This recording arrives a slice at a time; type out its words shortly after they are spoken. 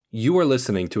You are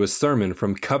listening to a sermon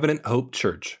from Covenant Hope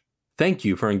Church. Thank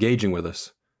you for engaging with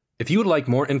us. If you would like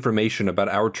more information about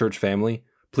our church family,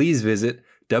 please visit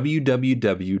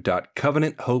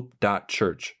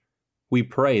www.covenanthope.church. We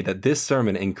pray that this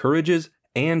sermon encourages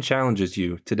and challenges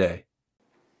you today.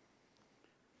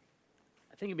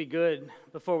 I think it'd be good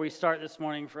before we start this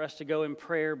morning for us to go in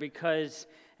prayer, because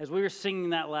as we were singing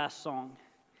that last song,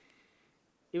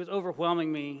 it was overwhelming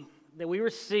me that we were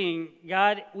seeing,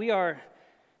 God,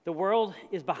 the world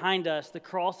is behind us, the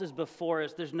cross is before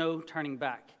us, there's no turning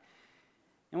back.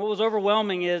 And what was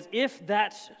overwhelming is, if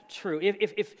that's true,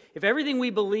 if everything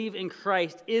we believe in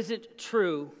Christ isn't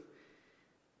true,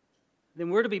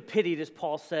 then we're to be pitied, as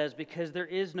Paul says, because there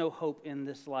is no hope in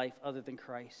this life other than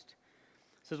Christ.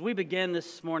 So as we begin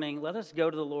this morning, let us go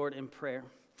to the Lord in prayer.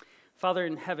 Father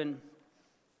in heaven,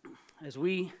 as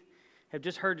we have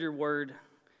just heard your word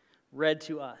read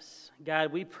to us,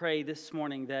 God, we pray this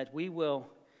morning that we will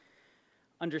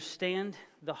understand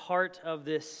the heart of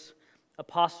this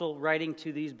apostle writing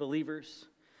to these believers,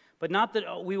 but not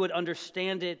that we would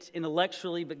understand it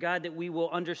intellectually, but God, that we will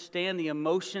understand the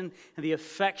emotion and the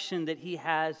affection that he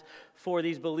has for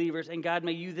these believers. And God,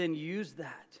 may you then use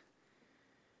that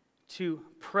to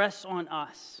press on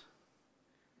us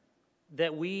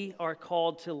that we are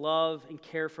called to love and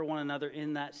care for one another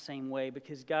in that same way.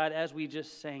 Because God, as we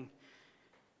just sang,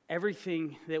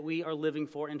 everything that we are living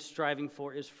for and striving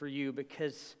for is for you,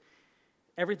 because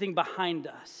everything behind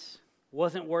us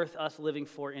wasn't worth us living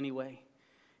for anyway.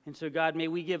 And so, God, may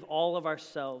we give all of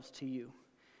ourselves to you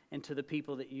and to the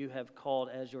people that you have called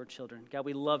as your children. God,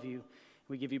 we love you.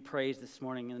 We give you praise this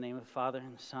morning in the name of the Father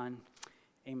and the Son.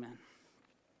 Amen.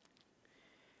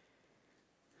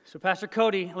 So, Pastor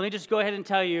Cody, let me just go ahead and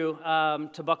tell you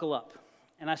to buckle up.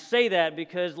 And I say that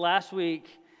because last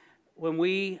week, when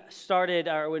we started,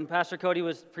 or when Pastor Cody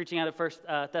was preaching out of 1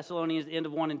 Thessalonians, the end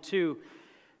of 1 and 2,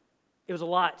 it was a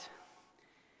lot.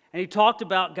 And he talked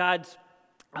about God's,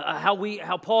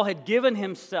 how Paul had given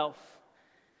himself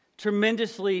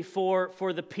tremendously for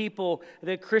the people,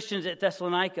 the Christians at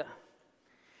Thessalonica.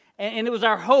 And it was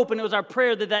our hope and it was our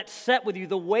prayer that set with you,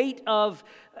 the weight of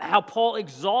how Paul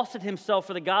exhausted himself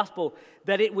for the gospel,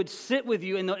 that it would sit with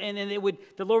you, and the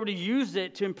Lord would use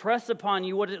it to impress upon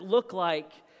you what it looked like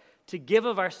to give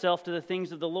of ourselves to the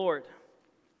things of the Lord.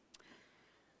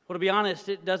 Well, to be honest,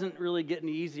 it doesn't really get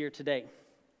any easier today.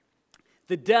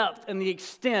 The depth and the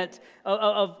extent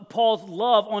of Paul's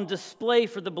love on display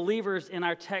for the believers in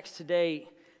our text today,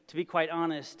 to be quite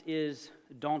honest, is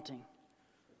daunting.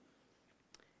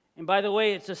 And by the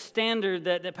way, it's a standard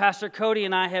that Pastor Cody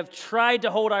and I have tried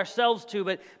to hold ourselves to,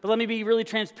 but let me be really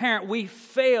transparent. We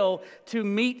fail to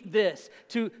meet this,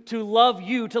 to love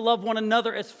you, to love one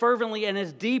another as fervently and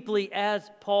as deeply as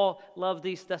Paul loved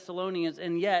these Thessalonians.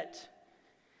 And yet,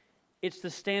 it's the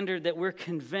standard that we're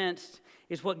convinced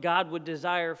is what God would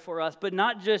desire for us, but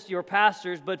not just your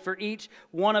pastors, but for each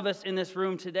one of us in this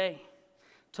room today,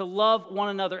 to love one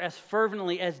another as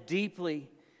fervently, as deeply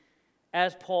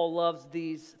as Paul loves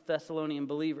these Thessalonian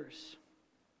believers.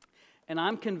 And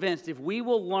I'm convinced if we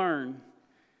will learn,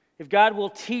 if God will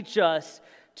teach us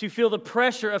to feel the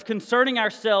pressure of concerning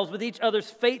ourselves with each other's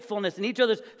faithfulness and each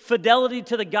other's fidelity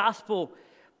to the gospel,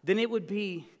 then we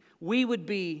would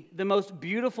be the most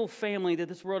beautiful family that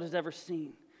this world has ever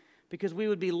seen. Because we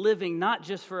would be living not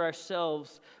just for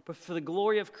ourselves, but for the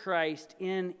glory of Christ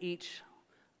in each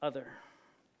other.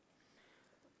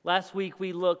 Last week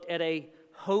we looked at a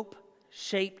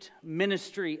hope-shaped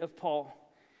ministry of Paul.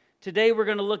 Today we're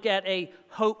going to look at a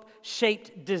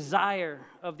hope-shaped desire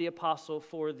of the apostle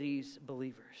for these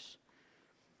believers.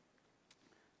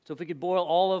 So if we could boil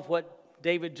all of what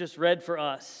David just read for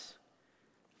us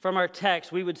from our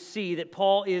text, we would see that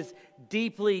Paul is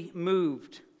deeply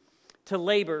moved to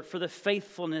labor for the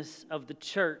faithfulness of the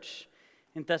church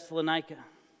in Thessalonica.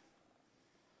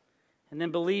 And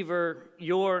then, believer,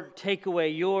 your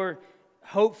takeaway,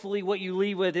 hopefully what you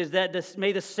leave with is that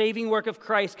may the saving work of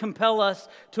Christ compel us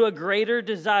to a greater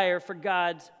desire for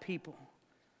God's people.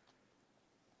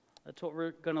 That's what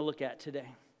we're going to look at today.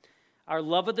 Our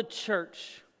love of the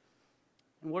church,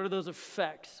 and what are those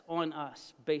effects on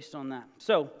us based on that?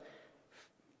 So,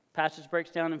 passage breaks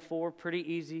down in 4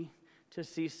 pretty easy to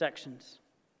see sections.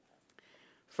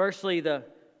 Firstly, the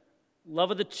love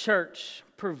of the church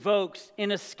provokes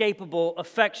inescapable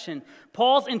affection.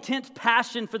 Paul's intense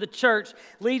passion for the church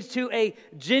leads to a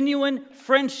genuine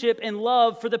friendship and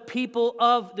love for the people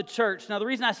of the church. Now, the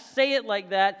reason I say it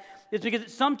like that is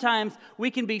because sometimes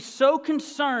we can be so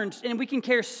concerned and we can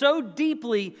care so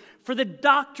deeply for the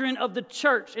doctrine of the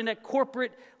church in a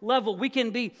corporate level. We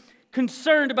can be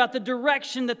concerned about the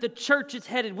direction that the church is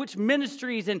headed, which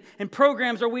ministries and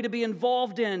programs are we to be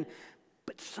involved in.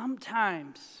 But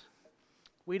sometimes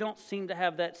we don't seem to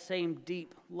have that same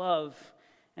deep love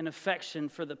and affection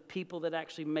for the people that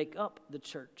actually make up the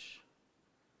church.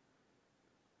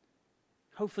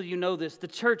 Hopefully you know this. The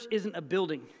church isn't a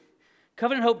building.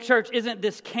 Covenant Hope Church isn't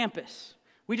this campus.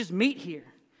 We just meet here.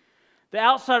 The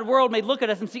outside world may look at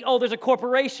us and see, oh, there's a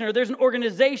corporation or there's an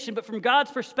organization, but from God's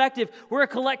perspective, we're a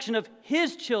collection of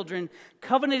His children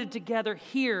covenanted together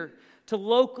here to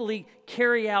locally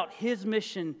carry out His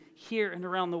mission here and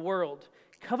around the world.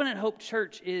 Covenant Hope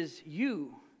Church is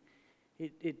you.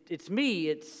 It's me.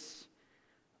 It's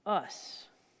us.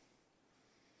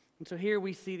 And so here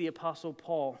we see the Apostle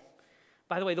Paul.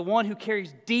 By the way, the one who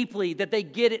cares deeply that they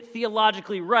get it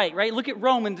theologically right? Look at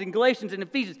Romans and Galatians and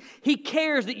Ephesians. He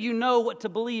cares that you know what to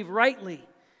believe rightly.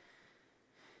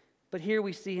 But here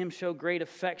we see him show great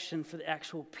affection for the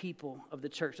actual people of the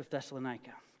church of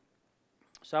Thessalonica.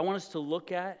 So I want us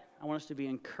to be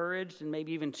encouraged and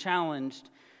maybe even challenged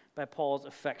by Paul's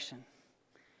affection.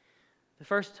 The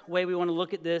first way we want to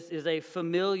look at this is a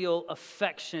familial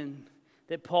affection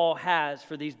that Paul has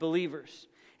for these believers.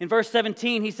 In verse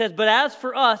 17, he says, "But as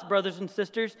for us, brothers and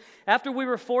sisters, after we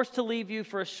were forced to leave you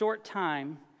for a short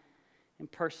time, in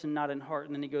person, not in heart."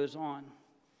 And then he goes on.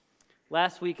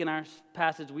 Last week in our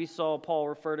passage, we saw Paul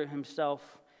refer to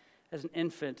himself as an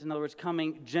infant. In other words,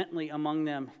 coming gently among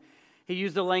them. He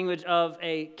used the language of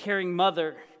a caring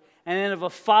mother and then of a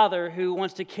father who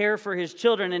wants to care for his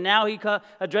children. And now he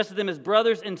addresses them as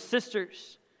brothers and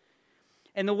sisters.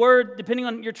 And the word, depending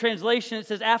on your translation, it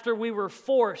says, after we were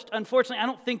forced. Unfortunately, I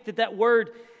don't think that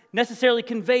word necessarily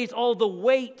conveys all the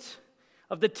weight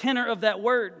of the tenor of that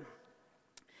word.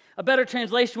 A better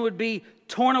translation would be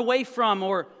torn away from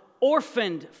or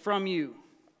orphaned from you.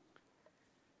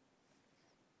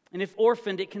 And if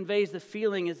orphaned, it conveys the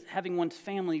feeling as having one's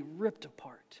family ripped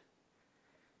apart.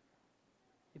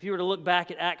 If you were to look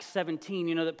back at Acts 17,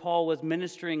 you know that Paul was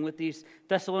ministering with these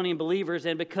Thessalonian believers,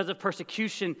 and because of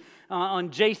persecution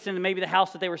on Jason and maybe the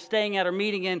house that they were staying at or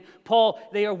meeting in,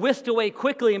 they are whisked away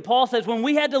quickly. And Paul says, when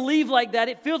we had to leave like that,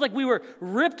 it feels like we were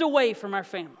ripped away from our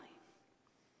family.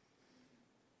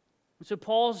 And so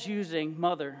Paul's using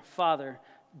mother, father,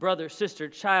 brother, sister,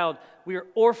 child. We are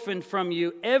orphaned from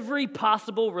you. Every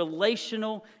possible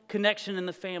relational connection in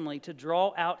the family to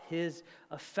draw out his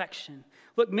affection.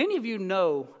 Look, many of you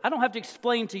know, I don't have to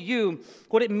explain to you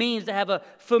what it means to have a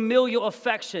familial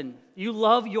affection. You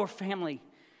love your family.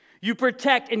 You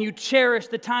protect and you cherish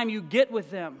the time you get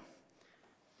with them.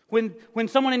 When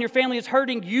someone in your family is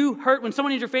hurting, you hurt. When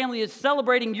someone in your family is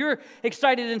celebrating, you're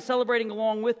excited and celebrating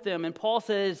along with them. And Paul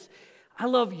says, I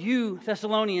love you,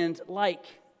 Thessalonians, like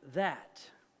that.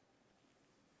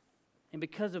 And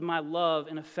because of my love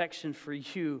and affection for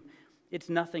you, it's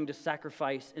nothing to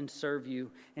sacrifice and serve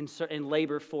you and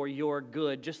labor for your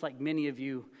good, just like many of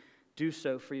you do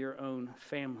so for your own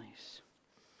families.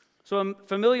 So a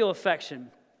familial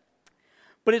affection.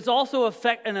 But it's also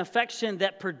an affection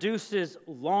that produces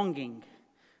longing,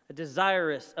 a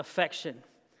desirous affection.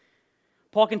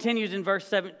 Paul continues in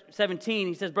verse 17.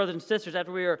 He says, brothers and sisters,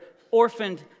 after we are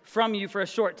orphaned from you for a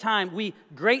short time, we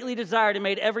greatly desired and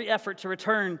made every effort to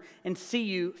return and see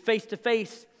you face to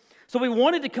face. So we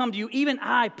wanted to come to you, even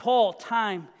I, Paul,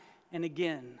 time and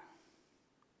again.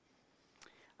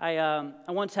 I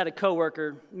once had a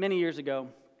coworker many years ago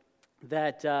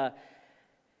that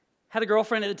had a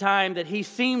girlfriend at the time that he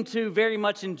seemed to very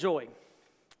much enjoy.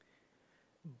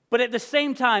 But at the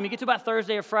same time, you get to about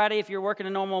Thursday or Friday, if you're working a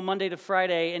normal Monday to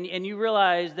Friday, and you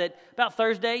realize that about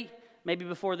Thursday, maybe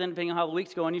before then, depending on how the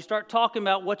week's going, you start talking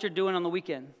about what you're doing on the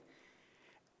weekend.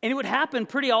 And it would happen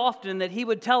pretty often that he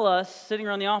would tell us, sitting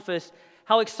around the office,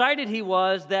 how excited he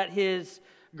was that his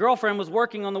girlfriend was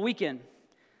working on the weekend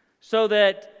so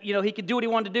that, he could do what he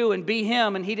wanted to do and be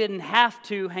him, and he didn't have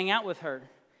to hang out with her.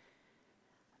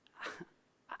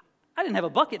 I didn't have a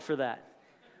bucket for that.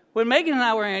 When Megan and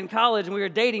I were in college and we were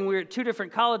dating, we were at two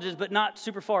different colleges but not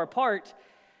super far apart.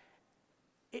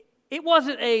 It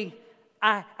wasn't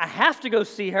I have to go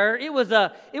see her. It was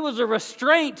a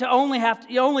restraint to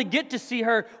only get to see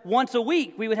her once a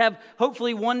week. We would have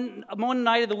hopefully one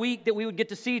night of the week that we would get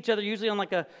to see each other, usually on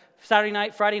like a Saturday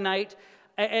night, Friday night,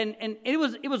 and it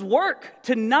was work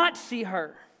to not see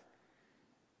her.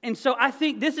 And so I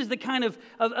think this is the kind of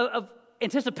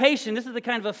anticipation. This is the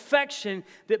kind of affection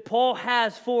that Paul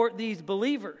has for these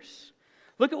believers.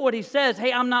 Look at what he says.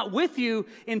 Hey, I'm not with you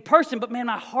in person, but man,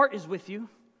 my heart is with you.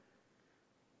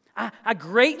 I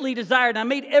greatly desired, and I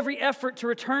made every effort to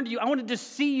return to you. I wanted to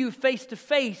see you face to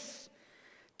face.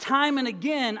 Time and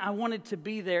again, I wanted to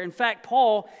be there. In fact,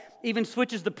 Paul even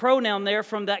switches the pronoun there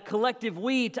from that collective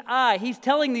we to I. He's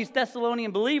telling these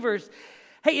Thessalonian believers,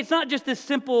 hey, it's not just this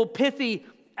simple, pithy,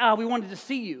 we wanted to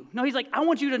see you. No, he's like, I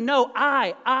want you to know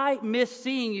I miss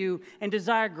seeing you and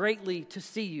desire greatly to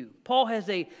see you. Paul has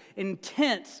an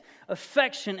intense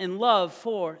affection and love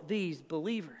for these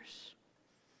believers.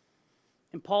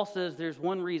 And Paul says there's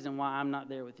one reason why I'm not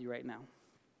there with you right now.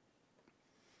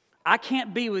 I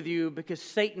can't be with you because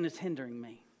Satan is hindering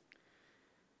me.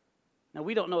 Now,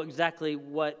 we don't know exactly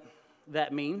what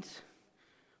that means.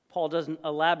 Paul doesn't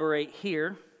elaborate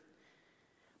here.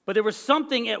 But there was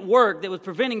something at work that was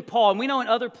preventing Paul. And we know in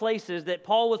other places that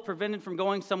Paul was prevented from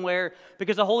going somewhere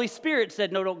because the Holy Spirit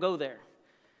said, no, don't go there.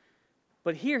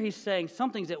 But here he's saying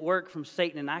something's at work from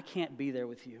Satan and I can't be there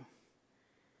with you.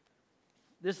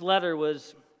 This letter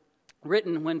was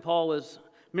written when Paul was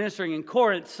ministering in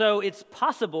Corinth. So it's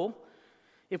possible,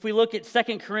 if we look at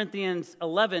 2 Corinthians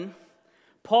 11,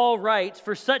 Paul writes,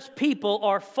 for such people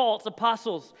are false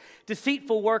apostles,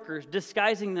 deceitful workers,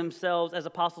 disguising themselves as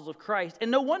apostles of Christ.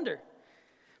 And no wonder,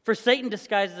 for Satan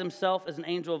disguises himself as an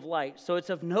angel of light. So it's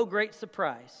of no great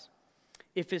surprise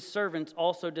if his servants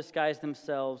also disguise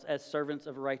themselves as servants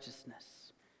of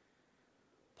righteousness.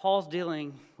 Paul's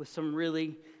dealing with some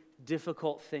really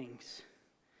difficult things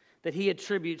that he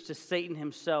attributes to Satan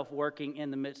himself working in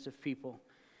the midst of people.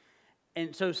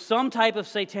 And so some type of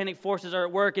satanic forces are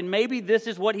at work, and maybe this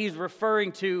is what he's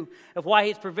referring to of why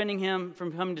he's preventing him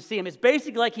from coming to see him. It's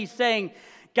basically like he's saying,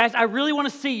 guys, I really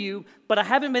want to see you, but I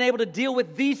haven't been able to deal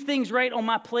with these things right on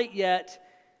my plate yet,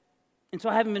 and so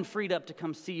I haven't been freed up to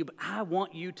come see you. But I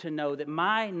want you to know that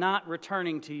my not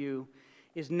returning to you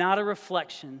is not a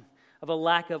reflection of a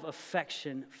lack of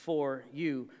affection for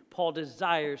you. Paul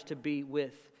desires to be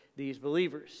with these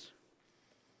believers.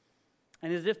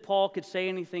 And as if Paul could say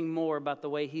anything more about the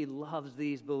way he loves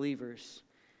these believers,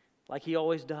 like he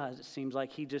always does, it seems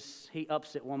like he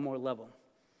ups it one more level.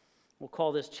 We'll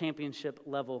call this championship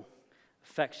level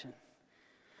affection.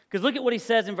 Because look at what he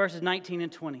says in verses 19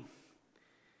 and 20.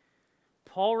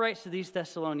 Paul writes to these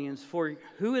Thessalonians, for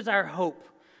who is our hope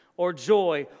or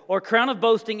joy or crown of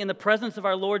boasting in the presence of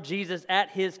our Lord Jesus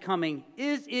at his coming?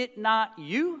 Is it not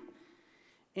you?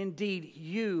 Indeed,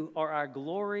 you are our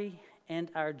glory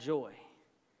and our joy.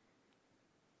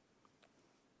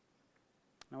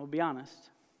 Now, we'll be honest.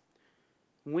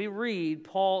 When we read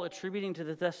Paul attributing to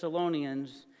the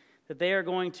Thessalonians that they are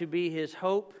going to be his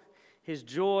hope, his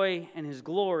joy, and his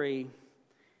glory,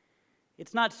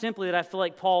 it's not simply that I feel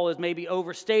like Paul is maybe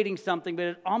overstating something, but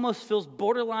it almost feels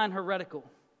borderline heretical.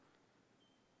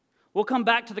 We'll come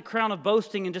back to the crown of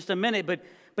boasting in just a minute, but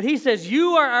he says,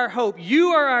 you are our hope, you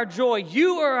are our joy,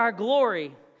 you are our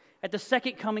glory at the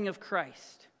second coming of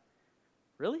Christ.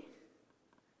 Really?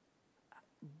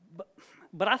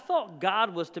 But I thought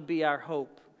God was to be our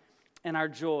hope and our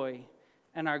joy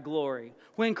and our glory.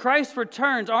 When Christ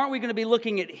returns, aren't we going to be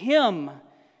looking at him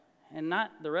and not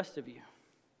the rest of you?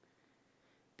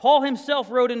 Paul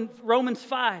himself wrote in Romans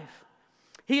 5,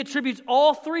 he attributes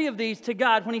all three of these to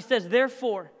God when he says,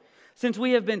 therefore, since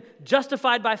we have been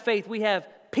justified by faith, we have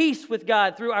peace with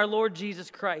God through our Lord Jesus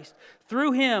Christ.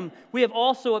 Through him, we have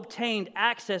also obtained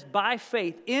access by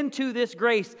faith into this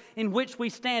grace in which we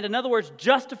stand. In other words,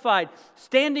 justified,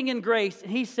 standing in grace.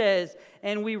 And he says,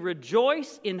 and we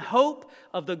rejoice in hope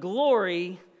of the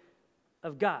glory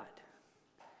of God.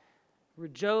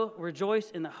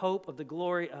 Rejoice in the hope of the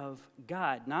glory of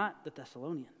God, not the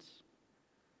Thessalonians.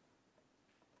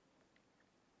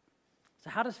 So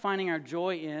how does finding our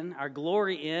joy in, our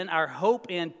glory in, our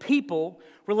hope in people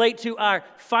relate to our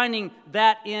finding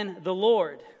that in the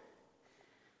Lord?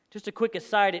 Just a quick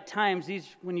aside, at times,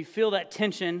 when you feel that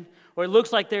tension, or it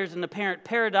looks like there's an apparent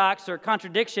paradox or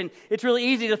contradiction, it's really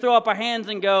easy to throw up our hands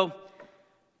and go,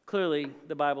 clearly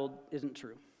the Bible isn't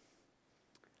true.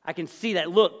 I can see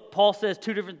that. Look, Paul says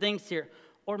two different things here.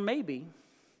 Or maybe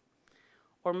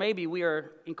we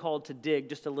are called to dig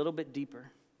just a little bit deeper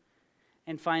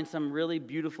and find some really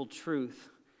beautiful truth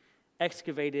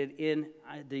excavated in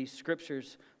the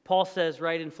scriptures. Paul says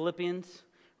right in Philippians,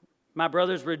 my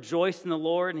brothers, rejoice in the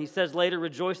Lord. And he says later,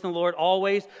 rejoice in the Lord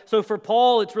always. So for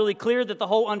Paul, it's really clear that the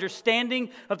whole understanding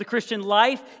of the Christian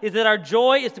life is that our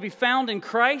joy is to be found in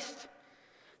Christ.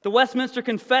 The Westminster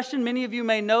Confession, many of you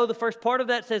may know, the first part of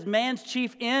that says man's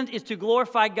chief end is to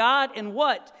glorify God and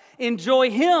what?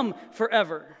 Enjoy him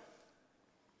forever.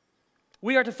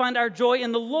 We are to find our joy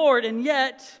in the Lord, and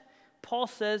yet, Paul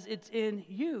says it's in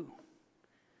you.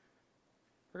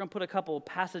 We're going to put a couple of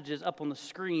passages up on the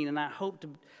screen, and I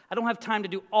don't have time to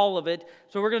do all of it,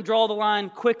 so we're going to draw the line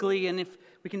quickly, and if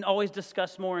we can always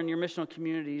discuss more in your missional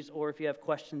communities, or if you have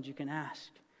questions, you can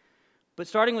ask. But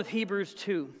starting with Hebrews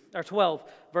 12,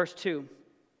 verse 2.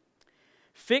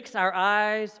 Fix our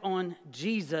eyes on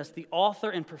Jesus, the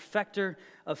author and perfecter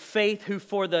of faith, who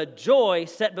for the joy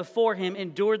set before him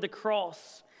endured the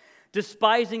cross,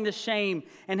 despising the shame,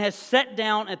 and has sat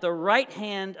down at the right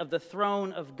hand of the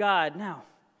throne of God. Now,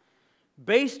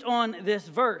 based on this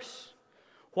verse,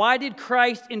 why did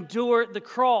Christ endure the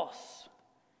cross?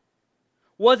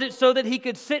 Was it so that he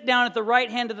could sit down at the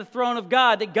right hand of the throne of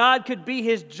God, that God could be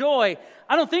his joy?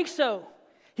 I don't think so.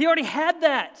 He already had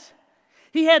that.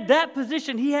 He had that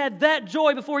position. He had that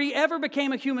joy before he ever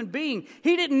became a human being.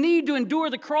 He didn't need to endure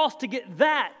the cross to get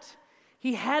that.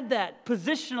 He had that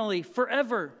positionally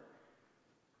forever,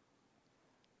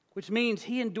 which means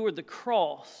he endured the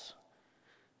cross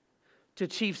to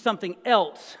achieve something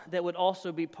else that would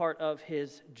also be part of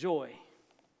his joy.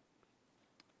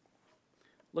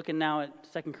 Looking now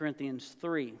at 2 Corinthians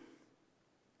 3.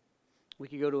 We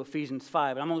could go to Ephesians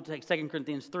 5, but I'm going to take 2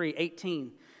 Corinthians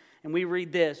 3:18. And we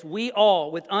read this: we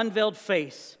all, with unveiled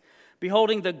face,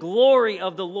 beholding the glory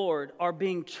of the Lord, are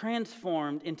being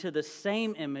transformed into the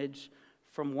same image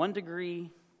from one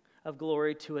degree of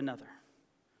glory to another.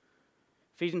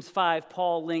 Ephesians 5,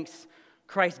 Paul links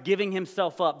Christ giving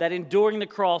himself up, that enduring the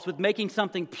cross, with making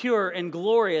something pure and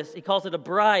glorious. He calls it a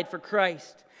bride for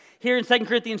Christ. Here in 2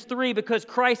 Corinthians 3, because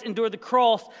Christ endured the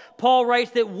cross, Paul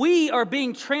writes that we are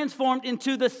being transformed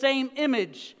into the same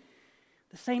image.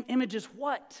 The same image is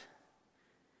what?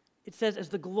 It says, as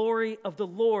the glory of the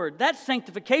Lord. That's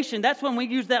sanctification. That's when we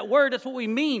use that word. That's what we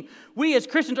mean. We as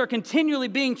Christians are continually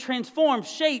being transformed,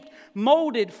 shaped,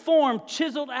 molded, formed,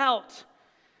 chiseled out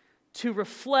to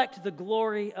reflect the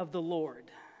glory of the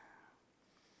Lord.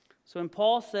 So when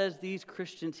Paul says these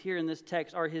Christians here in this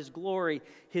text are his glory,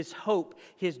 his hope,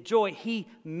 his joy, he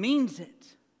means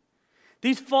it.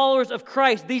 These followers of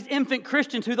Christ, these infant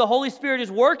Christians who the Holy Spirit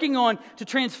is working on to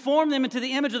transform them into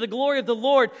the image of the glory of the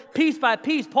Lord, piece by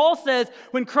piece. Paul says,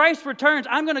 when Christ returns,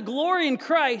 I'm going to glory in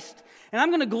Christ, and I'm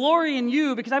going to glory in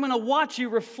you because I'm going to watch you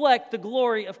reflect the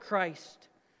glory of Christ.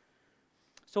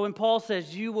 So when Paul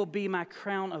says, you will be my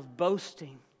crown of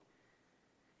boasting,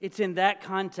 it's in that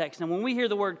context. Now, when we hear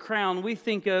the word crown, we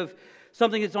think of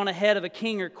something that's on the head of a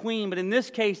king or queen, but in this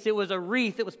case, it was a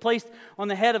wreath that was placed on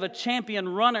the head of a champion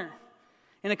runner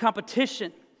in a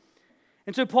competition.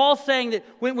 And so Paul's saying that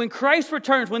when Christ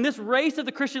returns, when this race of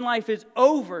the Christian life is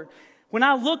over, when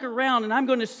I look around and I'm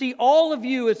going to see all of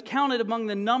you as counted among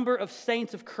the number of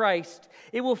saints of Christ,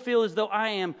 it will feel as though I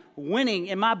am winning,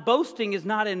 and my boasting is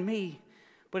not in me,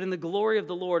 but in the glory of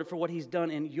the Lord for what he's done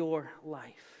in your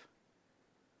life.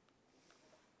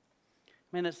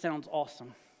 Man, that sounds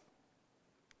awesome.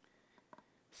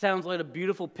 Sounds like a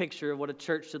beautiful picture of what a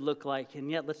church should look like,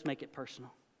 and yet let's make it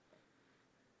personal.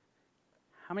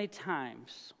 How many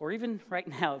times, or even right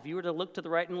now, if you were to look to the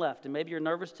right and left, and maybe you're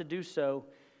nervous to do so,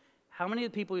 how many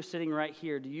of the people who are sitting right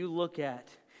here do you look at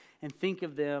and think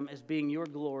of them as being your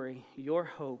glory, your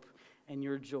hope, and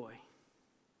your joy?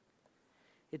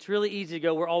 It's really easy to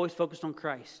go, we're always focused on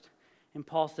Christ. And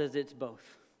Paul says it's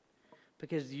both.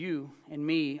 Because you and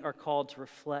me are called to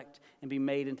reflect and be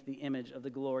made into the image of the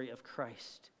glory of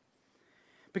Christ.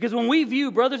 Because when we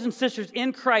view brothers and sisters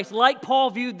in Christ, like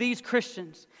Paul viewed these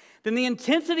Christians, then the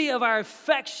intensity of our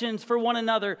affections for one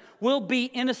another will be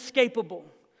inescapable.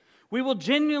 We will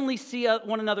genuinely see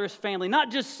one another as family. Not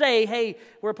just say, hey,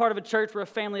 we're a part of a church, we're a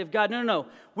family of God. No.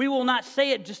 We will not say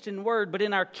it just in word, but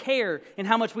in our care, in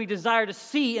how much we desire to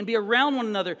see and be around one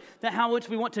another, that how much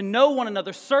we want to know one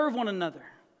another, serve one another.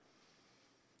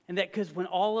 And that because when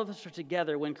all of us are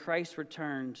together, when Christ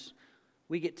returns,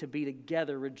 we get to be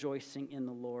together rejoicing in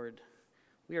the Lord.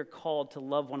 We are called to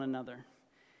love one another.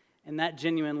 And that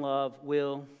genuine love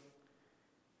will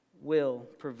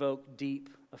provoke deep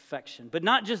affection. But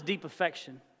not just deep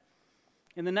affection.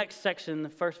 In the next section, the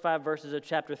first 5 verses of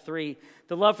chapter 3,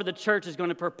 the love for the church is going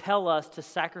to propel us to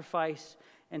sacrifice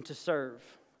and to serve.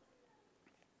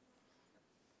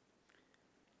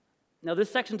 Now,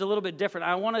 this section's a little bit different.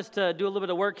 I want us to do a little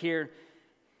bit of work here.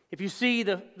 If you see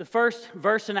the first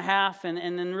verse and a half and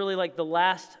then really like the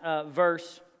last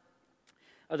verse,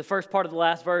 or the first part of the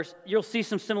last verse, you'll see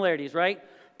some similarities, right?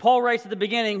 Paul writes at the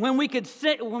beginning, when we could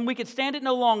stand it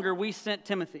no longer, we sent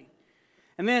Timothy.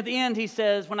 And then at the end he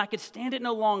says, when I could stand it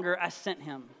no longer, I sent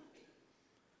him.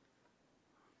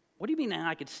 What do you mean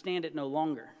I could stand it no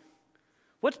longer?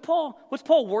 What's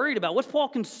Paul worried about? What's Paul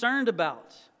concerned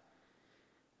about?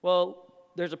 Well,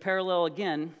 there's a parallel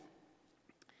again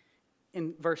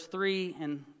in verse 3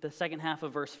 and the second half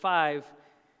of verse 5.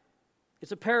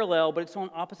 It's a parallel, but it's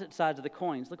on opposite sides of the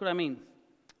coins. Look what I mean.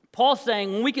 Paul's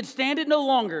saying, when we could stand it no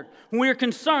longer, when we are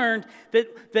concerned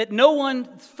that no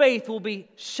one's faith will be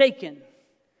shaken,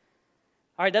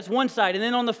 All right, that's one side. And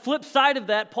then on the flip side of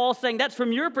that, Paul's saying that's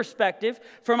from your perspective.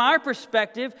 From our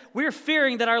perspective, we're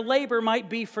fearing that our labor might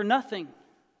be for nothing.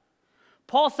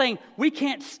 Paul's saying we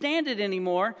can't stand it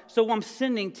anymore, so I'm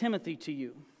sending Timothy to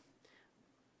you.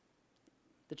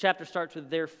 The chapter starts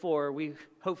with therefore. We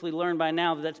hopefully learned by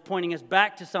now that that's pointing us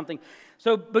back to something.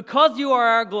 So because you are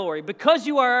our glory, because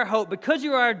you are our hope, because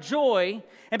you are our joy,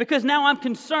 and because now I'm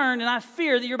concerned and I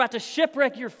fear that you're about to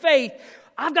shipwreck your faith,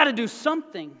 I've got to do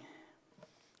something.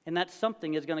 And that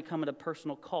something is going to come at a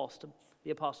personal cost to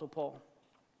the Apostle Paul.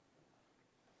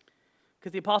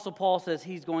 Because the Apostle Paul says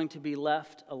he's going to be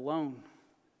left alone.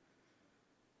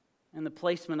 And the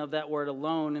placement of that word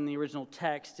alone in the original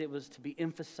text, it was to be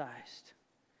emphasized.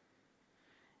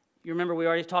 You remember we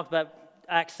already talked about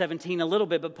Acts 17 a little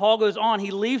bit, but Paul goes on,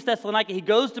 he leaves Thessalonica, he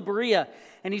goes to Berea,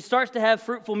 and he starts to have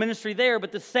fruitful ministry there,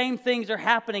 but the same things are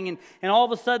happening, and all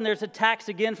of a sudden there's attacks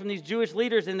again from these Jewish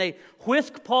leaders, and they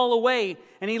whisk Paul away,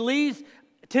 and he leaves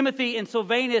Timothy and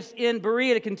Silvanus in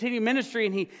Berea to continue ministry,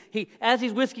 and he as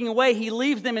he's whisking away, he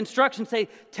leaves them instructions, say,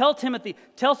 tell Timothy,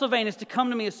 tell Silvanus to come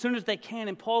to me as soon as they can,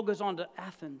 and Paul goes on to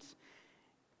Athens.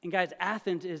 And guys,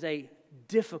 Athens is a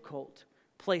difficult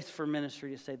place for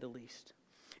ministry, to say the least.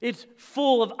 It's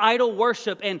full of idol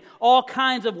worship and all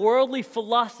kinds of worldly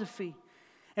philosophy.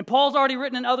 And Paul's already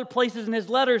written in other places in his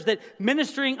letters that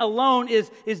ministering alone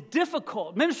is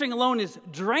difficult. Ministering alone is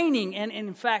draining and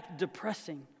in fact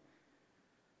depressing.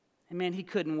 And man, he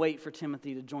couldn't wait for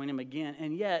Timothy to join him again.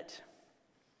 And yet,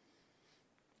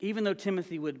 even though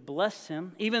Timothy would bless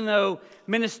him, even though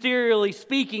ministerially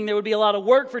speaking there would be a lot of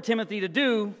work for Timothy to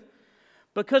do,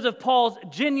 because of Paul's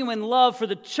genuine love for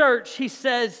the church, he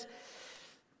says,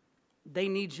 they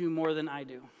need you more than I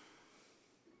do.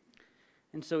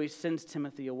 And so he sends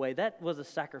Timothy away. That was a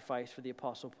sacrifice for the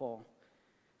Apostle Paul.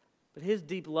 But his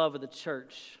deep love of the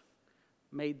church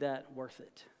made that worth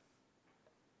it.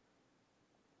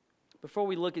 Before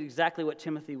we look at exactly what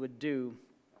Timothy would do,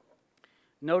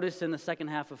 notice in the second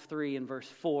half of 3 and verse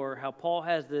 4 how Paul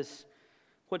has this,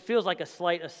 what feels like a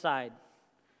slight aside.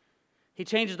 He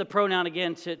changes the pronoun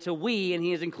again to we, and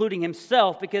he is including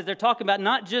himself because they're talking about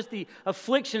not just the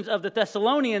afflictions of the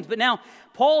Thessalonians, but now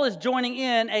Paul is joining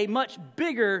in a much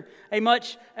bigger,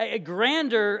 a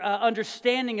grander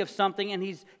understanding of something, and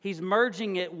he's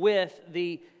merging it with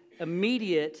the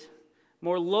immediate,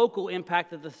 more local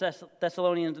impact of the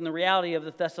Thessalonians and the reality of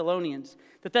the Thessalonians.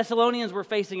 The Thessalonians were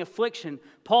facing affliction.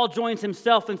 Paul joins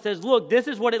himself and says, look, this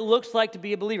is what it looks like to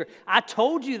be a believer. I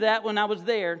told you that when I was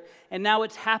there, and now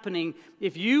it's happening.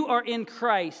 If you are in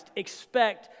Christ,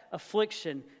 expect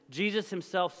affliction. Jesus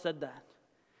himself said that.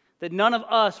 That none of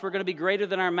us were going to be greater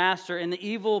than our master, and the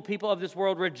evil people of this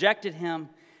world rejected him,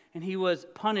 and he was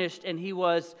punished, and he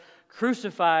was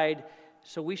crucified,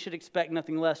 so we should expect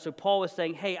nothing less. So Paul was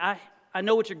saying, hey, I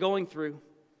know what you're going through.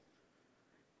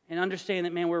 And understand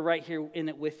that, man, we're right here in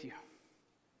it with you.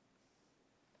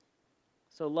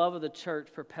 So love of the church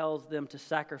propels them to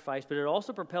sacrifice, but it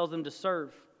also propels them to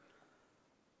serve.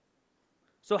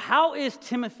 So how is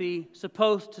Timothy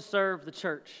supposed to serve the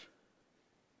church?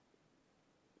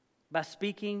 By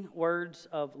speaking words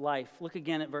of life. Look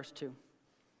again at verse 2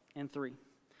 and 3.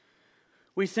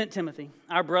 We sent Timothy,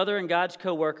 our brother and God's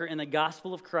co-worker in the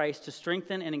gospel of Christ, to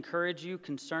strengthen and encourage you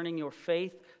concerning your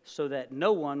faith, so that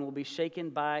no one will be shaken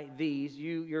by these,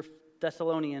 your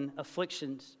Thessalonian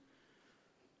afflictions.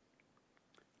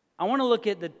 I want to look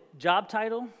at the job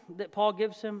title that Paul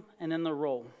gives him and then the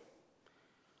role.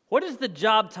 What is the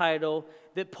job title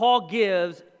that Paul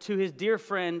gives to his dear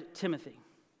friend Timothy?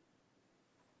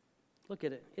 Look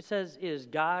at it. It says it is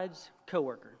God's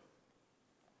co-worker.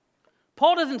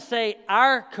 Paul doesn't say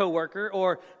our co-worker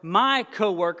or my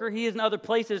co-worker. He is in other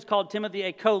places called Timothy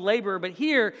a co-laborer, but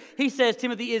here he says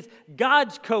Timothy is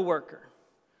God's co-worker.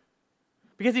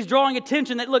 Because he's drawing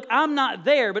attention that, look, I'm not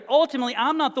there, but ultimately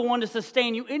I'm not the one to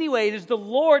sustain you anyway. It is the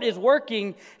Lord is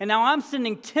working, and now I'm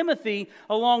sending Timothy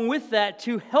along with that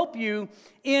to help you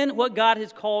in what God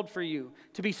has called for you,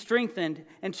 to be strengthened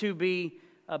and to be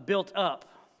built up.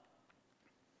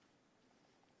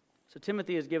 So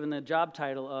Timothy is given the job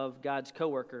title of God's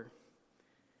co-worker.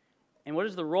 And what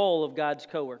is the role of God's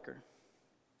co-worker?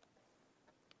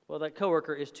 Well, that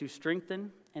co-worker is to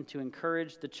strengthen and to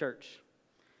encourage the church.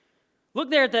 Look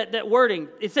there at that wording.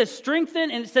 It says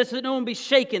strengthen and it says so that no one be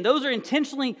shaken. Those are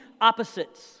intentionally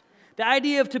opposites. The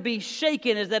idea of to be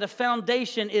shaken is that a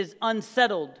foundation is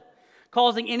unsettled,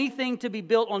 causing anything to be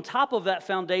built on top of that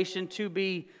foundation to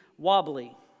be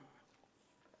wobbly.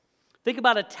 Think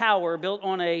about a tower built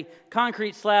on a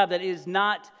concrete slab that is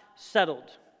not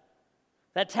settled.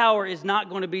 That tower is not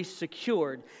going to be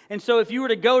secured. And so if you were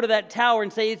to go to that tower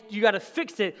and say you got to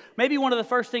fix it, maybe one of the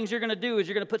first things you're going to do is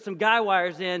you're going to put some guy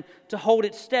wires in to hold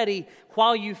it steady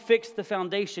while you fix the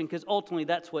foundation, because ultimately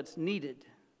that's what's needed.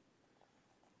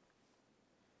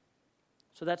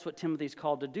 So that's what Timothy's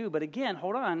called to do. But again,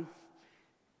 hold on.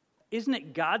 Isn't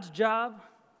it God's job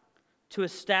to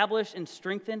establish and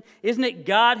strengthen? Isn't it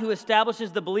God who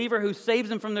establishes the believer, who saves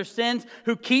them from their sins,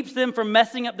 who keeps them from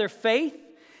messing up their faith?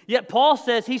 Yet Paul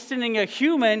says he's sending a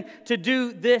human to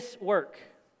do this work.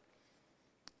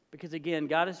 Because again,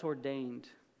 God has ordained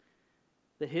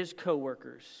that his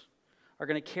co-workers are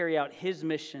going to carry out his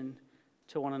mission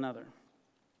to one another.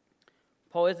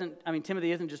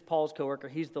 Timothy isn't just Paul's co-worker,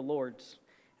 he's the Lord's.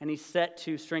 And he's set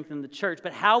to strengthen the church.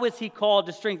 But how is he called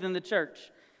to strengthen the church?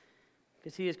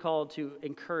 Because he is called to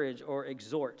encourage or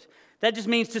exhort. That just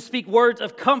means to speak words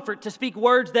of comfort, to speak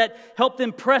words that help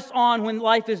them press on when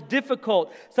life is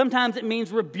difficult. Sometimes it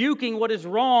means rebuking what is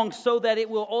wrong so that it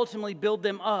will ultimately build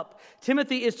them up.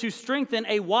 Timothy is to strengthen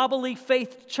a wobbly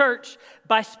faith church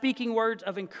by speaking words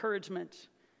of encouragement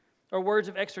or words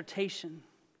of exhortation.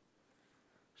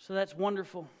 So that's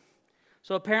wonderful.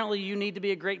 So apparently you need to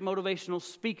be a great motivational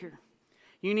speaker.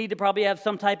 You need to probably have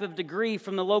some type of degree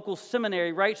from the local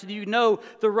seminary, right? So that you know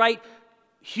the right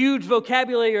huge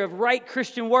vocabulary of right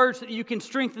Christian words so that you can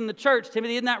strengthen the church.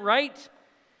 Timothy, isn't that right?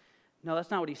 No, that's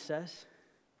not what he says.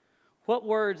 What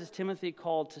words is Timothy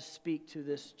called to speak to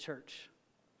this church?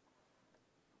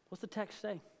 What's the text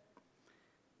say?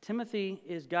 Timothy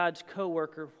is God's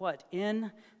co-worker, what?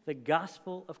 In the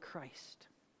gospel of Christ.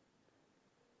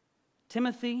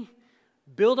 Timothy,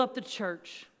 build up the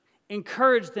church,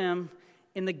 encourage them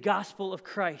in the gospel of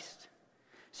Christ.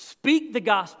 Speak the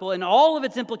gospel and all of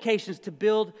its implications to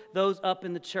build those up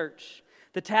in the church.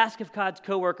 The task of God's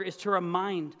co-worker is to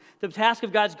remind. The task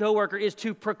of God's co-worker is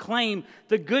to proclaim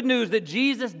the good news that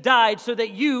Jesus died so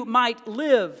that you might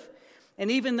live. And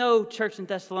even though, church in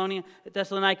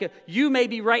Thessalonica, you may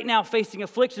be right now facing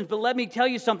afflictions, but let me tell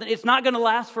you something, it's not going to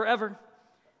last forever.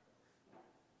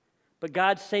 But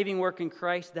God's saving work in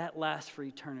Christ, that lasts for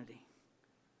eternity.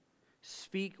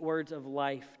 Speak words of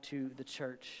life to the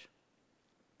church.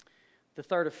 The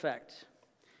third effect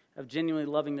of genuinely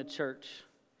loving the church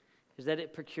is that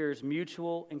it procures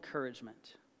mutual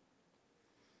encouragement.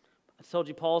 I told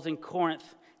you Paul's in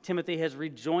Corinth. Timothy has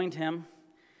rejoined him.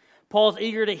 Paul's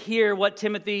eager to hear what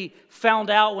Timothy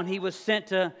found out when he was sent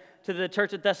to the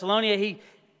church at Thessalonica.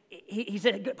 He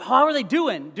said, how are they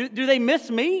doing? Do they miss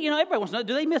me? Everybody wants to know,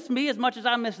 do they miss me as much as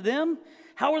I miss them?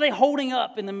 How are they holding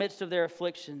up in the midst of their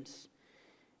afflictions?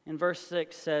 And verse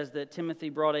 6 says that Timothy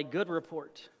brought a good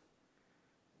report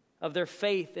of their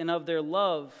faith and of their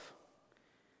love.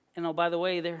 And oh, by the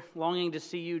way, they're longing to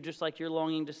see you just like you're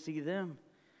longing to see them.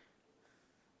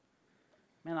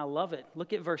 Man, I love it.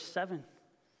 Look at verse 7.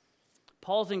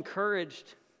 Paul's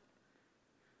encouraged.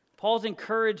 Paul's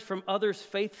encouraged from others'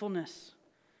 faithfulness.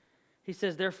 He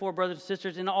says, therefore, brothers and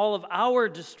sisters, in all of our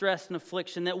distress and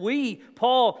affliction that we,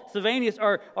 Paul, Silvanus,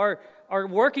 are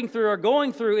working through, are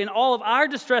going through, in all of our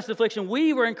distress and affliction,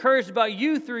 we were encouraged about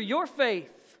you through your faith.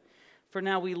 For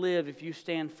now we live if you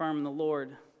stand firm in the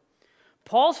Lord.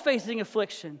 Paul's facing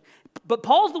affliction, but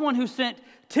Paul's the one who sent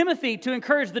Timothy to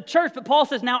encourage the church. But Paul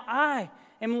says, now I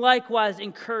am likewise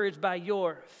encouraged by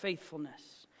your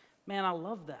faithfulness. Man, I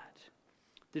love that.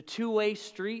 The two-way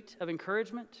street of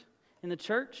encouragement in the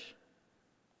church.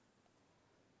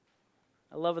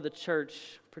 I love how the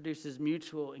church produces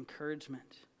mutual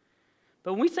encouragement.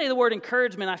 But when we say the word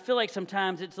encouragement, I feel like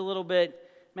sometimes it's a little bit,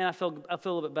 I feel a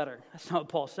little bit better. That's not what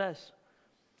Paul says.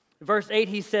 Verse 8,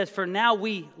 he says, for now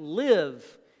we live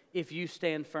if you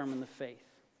stand firm in the faith.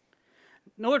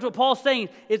 In other words, what Paul's saying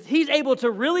is he's able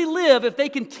to really live if they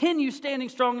continue standing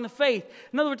strong in the faith.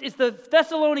 In other words, it's the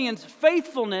Thessalonians'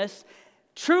 faithfulness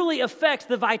truly affects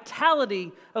the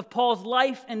vitality of Paul's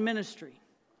life and ministry.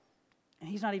 And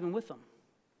he's not even with them.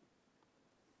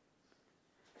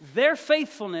 Their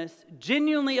faithfulness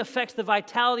genuinely affects the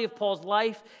vitality of Paul's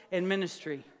life and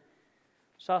ministry.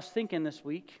 So I was thinking this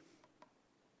week,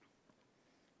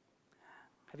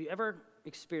 have you ever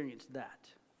experienced that?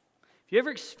 Have you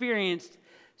ever experienced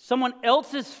someone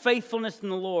else's faithfulness in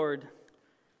the Lord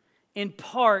in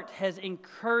part has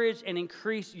encouraged and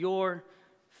increased your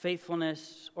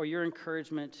faithfulness or your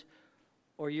encouragement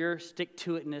or your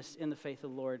stick-to-itness in the faith of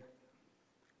the Lord?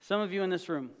 Some of you in this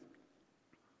room,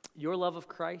 your love of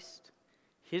Christ,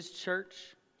 His church,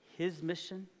 His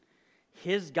mission,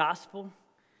 His gospel,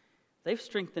 they've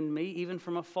strengthened me even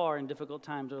from afar in difficult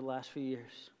times over the last few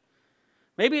years.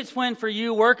 Maybe it's when for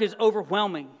you work is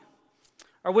overwhelming.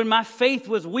 or when my faith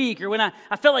was weak, or when I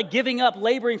felt like giving up,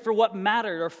 laboring for what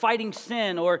mattered, or fighting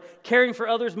sin, or caring for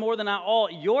others more than I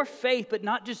ought. Your faith, but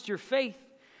not just your faith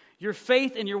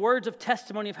and your words of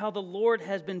testimony of how the Lord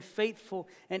has been faithful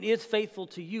and is faithful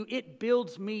to you, it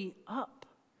builds me up.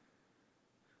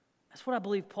 That's what I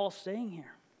believe Paul's saying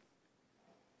here.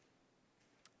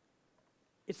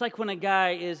 It's like when a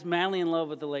guy is madly in love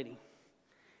with a lady,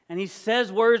 and he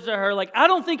says words to her like, I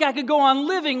don't think I could go on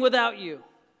living without you.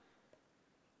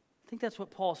 I think that's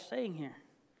what Paul's saying here.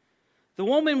 The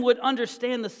woman would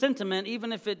understand the sentiment,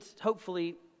 even if it's,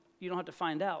 hopefully, you don't have to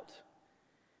find out.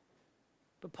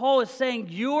 But Paul is saying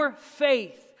your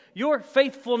faith, your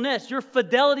faithfulness, your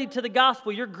fidelity to the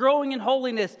gospel, your growing in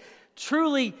holiness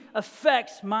truly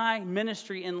affects my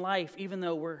ministry in life, even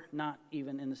though we're not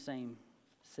even in the same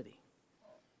city.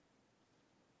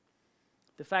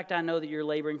 The fact I know that you're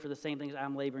laboring for the same things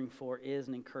I'm laboring for is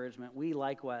an encouragement. We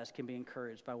likewise can be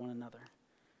encouraged by one another.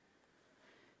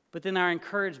 But then our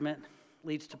encouragement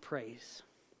leads to praise.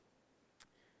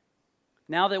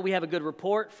 Now that we have a good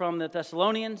report from the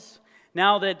Thessalonians,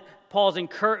 now that Paul's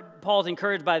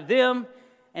encouraged by them,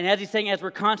 and as he's saying, as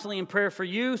we're constantly in prayer for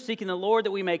you, seeking the Lord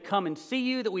that we may come and see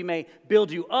you, that we may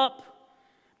build you up,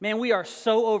 man, we are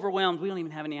so overwhelmed, we don't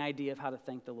even have any idea of how to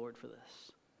thank the Lord for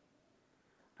this.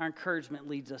 Our encouragement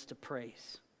leads us to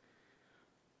praise.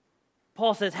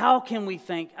 Paul says, how can we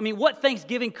thank? What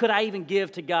thanksgiving could I even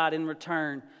give to God in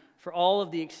return for all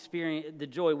of the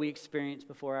joy we experience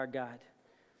before our God?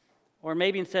 Or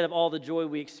maybe instead of all the joy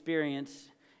we experience,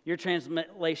 your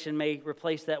translation may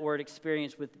replace that word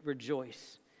experience with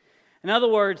rejoice. In other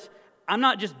words, I'm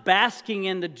not just basking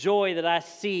in the joy that I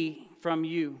see from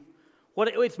you.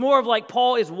 It's more of like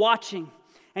Paul is watching,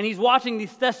 and he's watching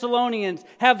these Thessalonians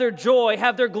have their joy,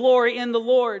 have their glory in the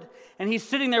Lord. And he's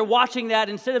sitting there watching that.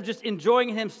 Instead of just enjoying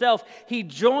it himself, he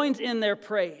joins in their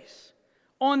praise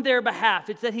on their behalf.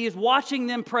 It's that he is watching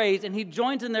them praise, and he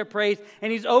joins in their praise,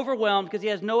 and he's overwhelmed because he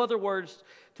has no other words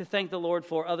to thank the Lord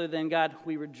for other than, God,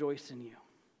 we rejoice in you.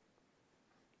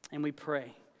 And we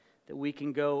pray that we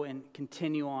can go and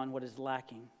continue on what is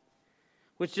lacking,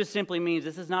 which just simply means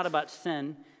this is not about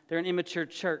sin. They're an immature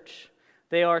church.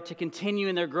 They are to continue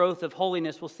in their growth of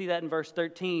holiness. We'll see that in verse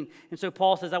 13. And so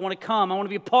Paul says, I want to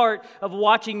be a part of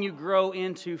watching you grow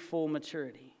into full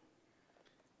maturity.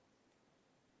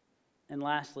 And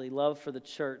lastly, love for the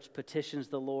church petitions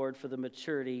the Lord for the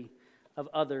maturity of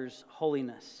others'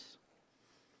 holiness.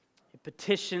 It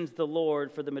petitions the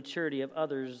Lord for the maturity of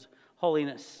others'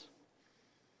 holiness.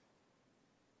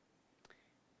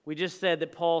 We just said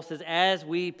that Paul says, as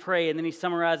we pray, and then he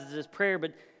summarizes his prayer,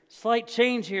 but slight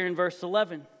change here in verse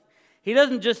 11. He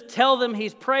doesn't just tell them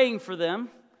he's praying for them,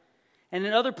 and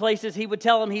in other places he would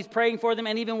tell them he's praying for them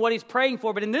and even what he's praying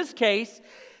for. But in this case,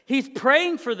 he's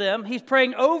praying for them, he's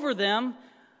praying over them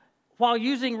while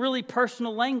using really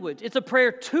personal language. It's a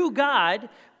prayer to God,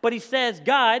 but he says,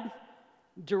 God,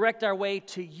 direct our way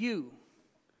to you.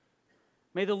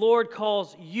 May the Lord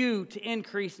cause you to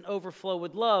increase and overflow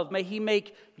with love. May he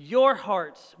make your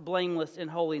hearts blameless in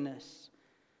holiness.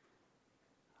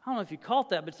 I don't know if you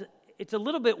caught that, but it's a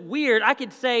little bit weird. I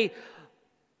could say,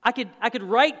 I could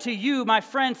write to you, my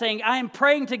friend, saying, I am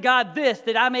praying to God this,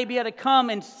 that I may be able to come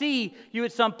and see you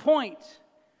at some point.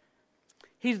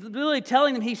 He's really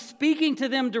telling them, he's speaking to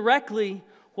them directly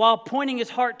while pointing his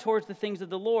heart towards the things of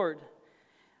the Lord.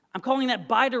 I'm calling that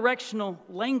bidirectional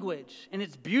language, and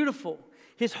it's beautiful.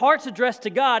 His heart's addressed to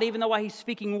God, even though he's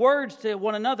speaking words to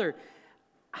one another.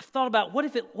 I've thought about what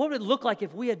would it look like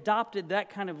if we adopted that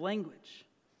kind of language?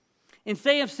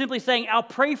 Instead of simply saying, I'll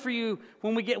pray for you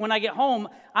when I get home,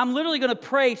 I'm literally going to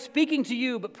pray, speaking to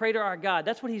you, but pray to our God.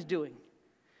 That's what he's doing.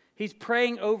 He's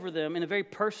praying over them in a very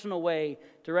personal way,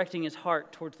 directing his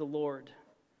heart towards the Lord.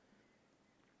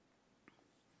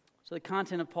 So the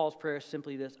content of Paul's prayer is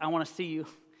simply this. I want to see you.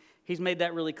 He's made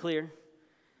that really clear.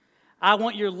 I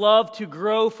want your love to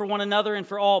grow for one another and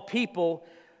for all people.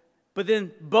 But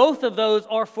then both of those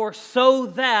are for so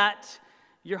that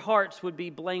your hearts would be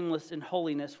blameless in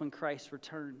holiness when Christ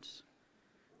returns.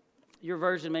 Your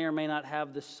version may or may not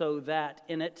have the so that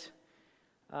in it.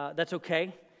 That's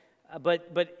okay.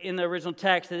 But in the original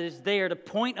text, it is there to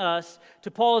point us to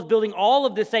Paul is building all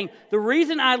of this, saying, the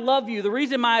reason I love you, the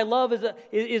reason my love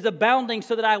is abounding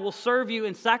so that I will serve you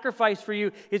and sacrifice for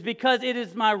you is because it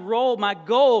is my role, my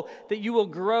goal, that you will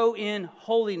grow in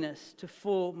holiness to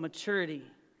full maturity.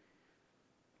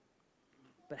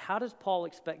 But how does Paul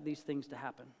expect these things to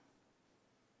happen?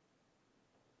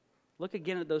 Look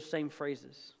again at those same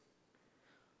phrases.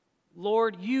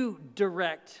 Lord, you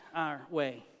direct our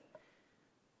way.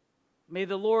 May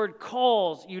the Lord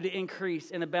cause you to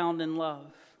increase and abound in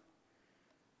love.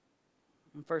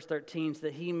 In verse 13, so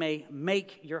that he may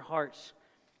make your hearts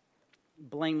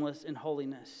blameless in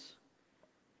holiness.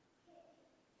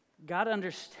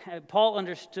 Paul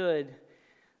understood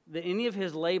that any of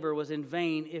his labor was in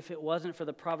vain if it wasn't for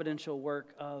the providential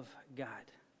work of God.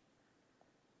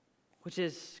 Which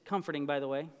is comforting, by the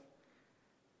way.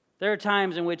 There are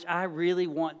times in which I really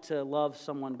want to love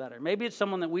someone better. Maybe it's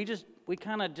someone that we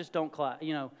kind of just don't clash,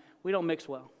 we don't mix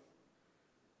well.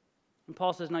 And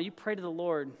Paul says, no, you pray to the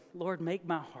Lord, Lord, make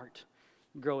my heart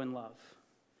grow in love.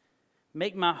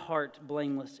 Make my heart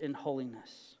blameless in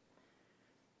holiness.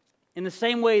 In the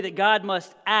same way that God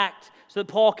must act so that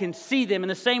Paul can see them, in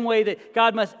the same way that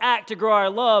God must act to grow our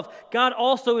love, God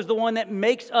also is the one that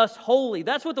makes us holy.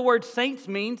 That's what the word saints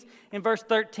means in verse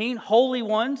 13. Holy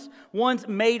ones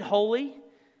made holy.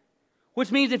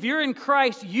 Which means if you're in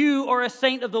Christ, you are a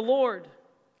saint of the Lord.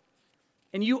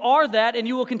 And you are that, and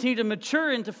you will continue to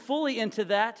mature fully into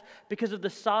that because of the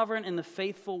sovereign and the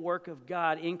faithful work of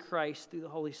God in Christ through the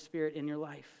Holy Spirit in your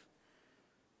life.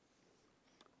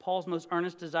 Paul's most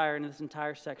earnest desire in this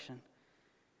entire section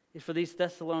is for these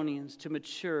Thessalonians to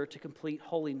mature to complete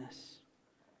holiness.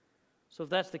 So if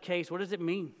that's the case, what does it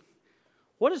mean?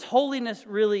 What does holiness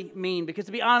really mean? Because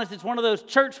to be honest, it's one of those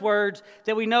church words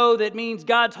that we know that means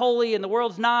God's holy and the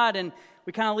world's not, and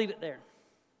we kind of leave it there.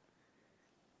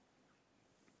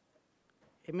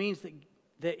 It means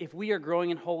that if we are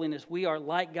growing in holiness, we are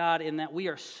like God in that we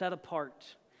are set apart.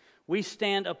 We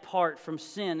stand apart from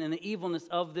sin and the evilness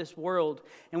of this world,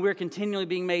 and we're continually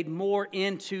being made more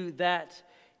into that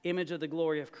image of the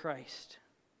glory of Christ.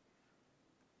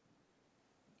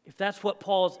 If that's what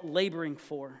Paul's laboring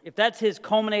for, if that's his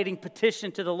culminating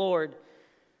petition to the Lord,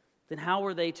 then how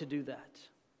are they to do that?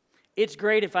 It's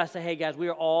great if I say, hey guys, we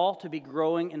are all to be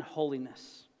growing in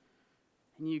holiness.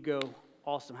 And you go,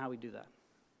 awesome, how we do that?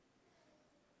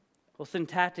 Well,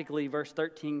 syntactically, verse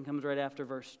 13 comes right after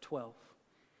verse 12.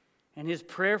 And his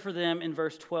prayer for them in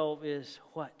verse 12 is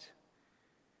what?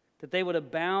 That they would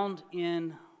abound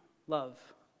in love.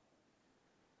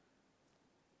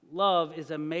 Love is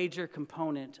a major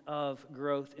component of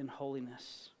growth in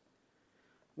holiness.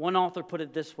 One author put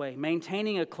it this way: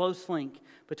 maintaining a close link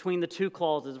between the two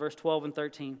clauses, verse 12 and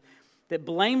 13, that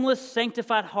blameless,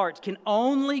 sanctified hearts can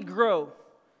only grow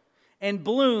and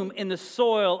bloom in the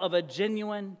soil of a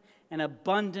genuine and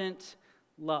abundant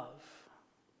love.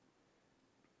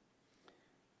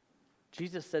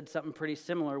 Jesus said something pretty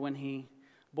similar when he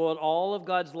boiled all of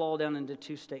God's law down into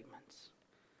two statements.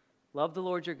 Love the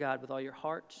Lord your God with all your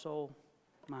heart, soul,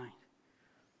 mind.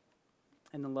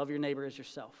 And then love your neighbor as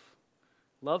yourself.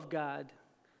 Love God,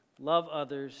 love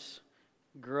others,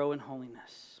 grow in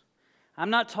holiness. I'm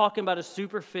not talking about a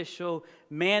superficial,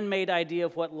 man-made idea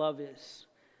of what love is.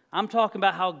 I'm talking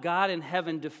about how God in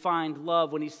heaven defined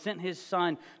love when he sent his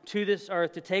son to this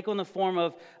earth to take on the form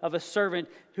of a servant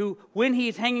who, when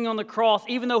he's hanging on the cross,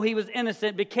 even though he was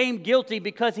innocent, became guilty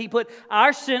because he put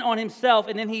our sin on himself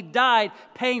and then he died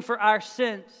paying for our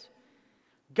sins.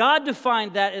 God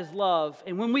defined that as love.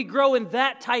 And when we grow in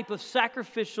that type of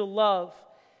sacrificial love,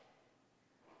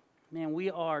 man, we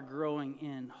are growing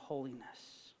in holiness.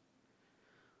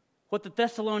 What the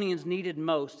Thessalonians needed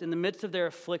most in the midst of their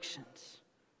afflictions,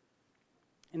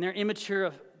 in their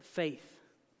immature faith,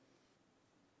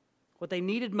 what they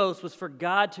needed most was for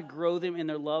God to grow them in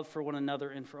their love for one another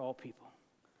and for all people.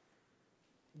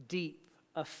 Deep,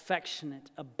 affectionate,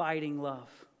 abiding love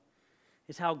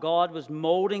is how God was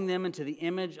molding them into the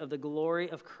image of the glory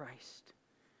of Christ.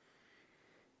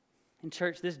 In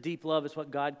church, this deep love is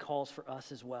what God calls for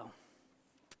us as well.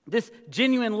 This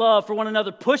genuine love for one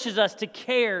another pushes us to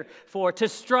care for, to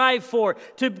strive for,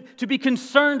 to be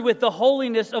concerned with the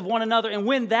holiness of one another. And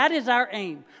when that is our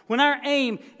aim, when our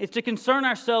aim is to concern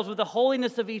ourselves with the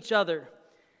holiness of each other,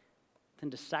 then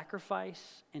to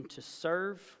sacrifice and to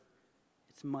serve,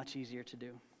 it's much easier to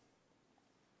do.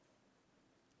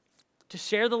 To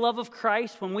share the love of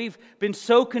Christ when we've been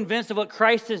so convinced of what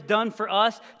Christ has done for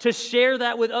us, to share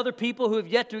that with other people who have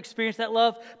yet to experience that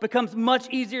love becomes much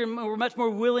easier and we're much more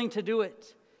willing to do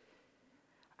it.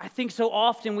 I think so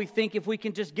often we think if we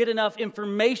can just get enough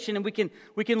information and we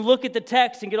can look at the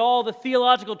text and get all the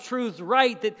theological truths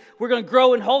right, that we're going to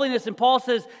grow in holiness. And Paul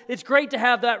says it's great to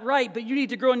have that right, but you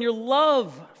need to grow in your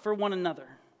love for one another.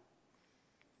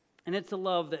 And it's a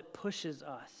love that pushes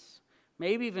us.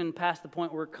 Maybe even past the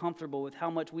point where we're comfortable with how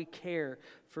much we care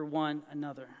for one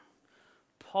another.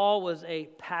 Paul was a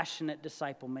passionate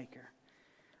disciple maker.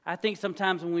 I think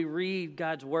sometimes when we read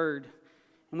God's word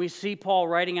and we see Paul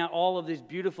writing out all of these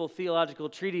beautiful theological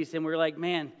treatises and we're like,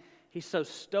 man, he's so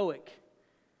stoic.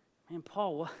 Man,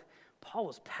 Paul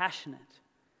was passionate.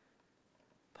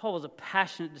 Paul was a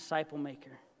passionate disciple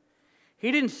maker.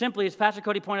 He didn't simply, as Pastor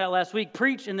Cody pointed out last week,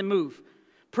 preach and then move.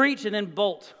 Preach and then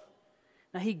bolt.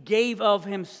 Now, he gave of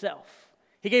himself.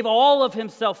 He gave all of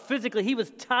himself physically. He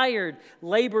was tired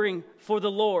laboring for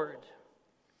the Lord.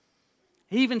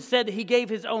 He even said that he gave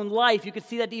his own life. You could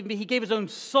see that even he gave his own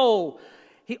soul.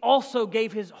 He also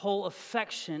gave his whole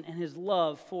affection and his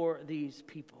love for these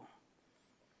people.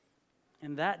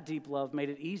 And that deep love made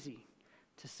it easy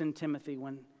to send Timothy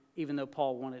even though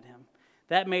Paul wanted him.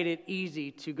 That made it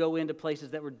easy to go into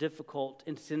places that were difficult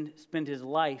and spend his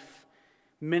life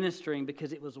ministering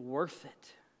because it was worth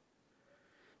it.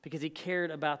 Because he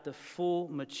cared about the full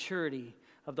maturity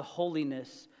of the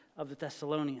holiness of the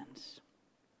Thessalonians.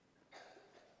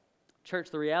 Church,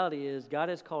 the reality is God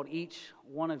has called each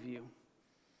one of you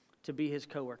to be his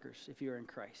co-workers if you're in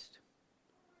Christ.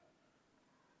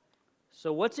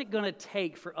 So what's it going to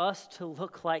take for us to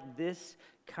look like this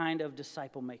kind of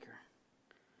disciple maker?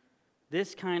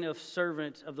 This kind of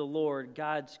servant of the Lord,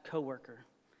 God's co-worker?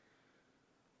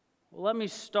 Well, let me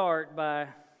start by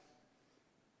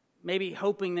maybe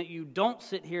hoping that you don't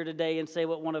sit here today and say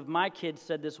what one of my kids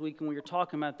said this week when we were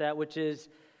talking about that, which is,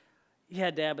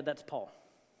 yeah, Dad, but that's Paul.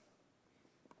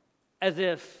 As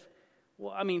if,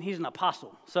 well, I mean, he's an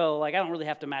apostle, so I don't really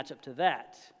have to match up to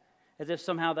that. As if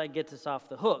somehow that gets us off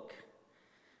the hook.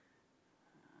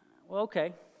 Well,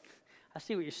 okay, I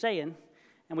see what you're saying.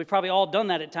 And we've probably all done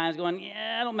that at times, going,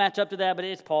 yeah, I don't match up to that, but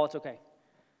it's Paul, it's okay.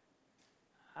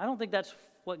 I don't think that's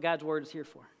what God's word is here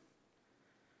for.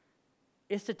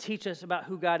 It's to teach us about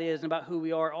who God is and about who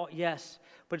we are, yes,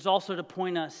 but it's also to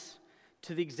point us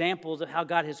to the examples of how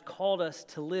God has called us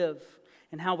to live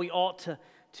and how we ought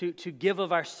to give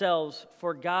of ourselves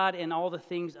for God and all the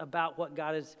things about what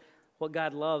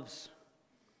God loves.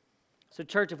 So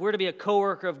church, if we're to be a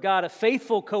co-worker of God, a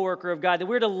faithful co-worker of God, then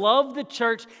we're to love the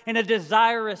church in a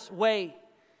desirous way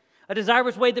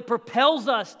that propels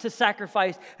us to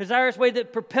sacrifice, a desirous way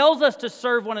that propels us to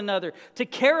serve one another, to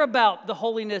care about the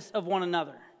holiness of one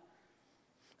another.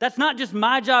 That's not just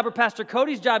my job or Pastor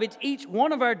Cody's job, it's each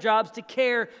one of our jobs to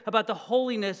care about the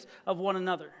holiness of one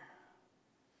another.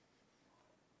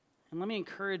 And let me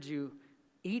encourage you,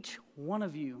 each one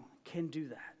of you can do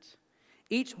that.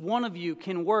 Each one of you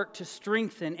can work to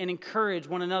strengthen and encourage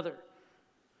one another.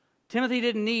 Timothy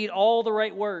didn't need all the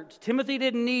right words. Timothy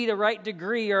didn't need a right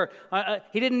degree, or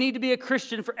he didn't need to be a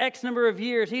Christian for X number of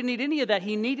years. He didn't need any of that.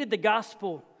 He needed the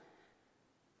gospel.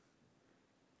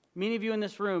 Many of you in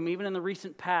this room, even in the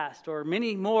recent past, or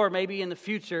many more maybe in the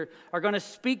future, are going to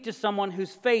speak to someone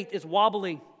whose faith is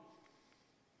wobbling.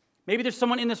 Maybe there's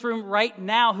someone in this room right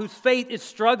now whose faith is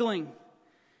struggling.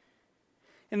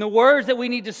 And the words that we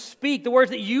need to speak, the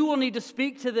words that you will need to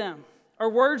speak to them, are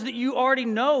words that you already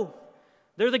know.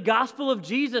 They're the gospel of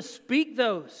Jesus. Speak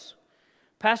those.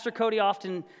 Pastor Cody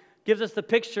often gives us the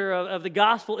picture of the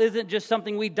gospel isn't just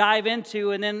something we dive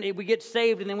into and then we get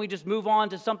saved and then we just move on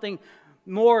to something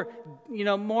more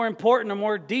important or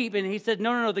more deep. And he said,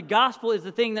 no, the gospel is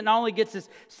the thing that not only gets us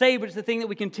saved, but it's the thing that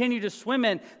we continue to swim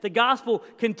in. The gospel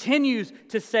continues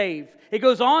to save. It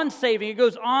goes on saving. It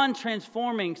goes on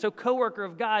transforming. So, co-worker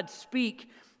of God, speak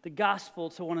the gospel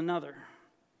to one another.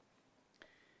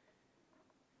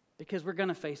 Because we're going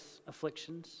to face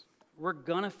afflictions. We're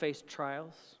going to face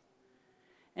trials.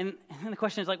 And the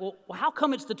question is well, how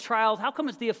come it's the trials, how come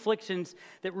it's the afflictions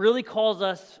that really cause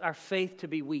us, our faith, to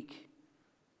be weak?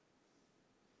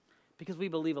 Because we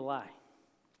believe a lie.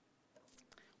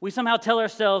 We somehow tell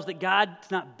ourselves that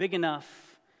God's not big enough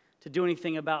to do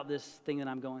anything about this thing that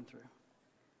I'm going through.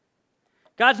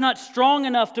 God's not strong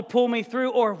enough to pull me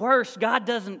through, or worse, God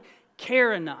doesn't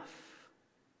care enough.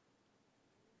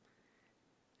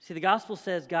 See, the gospel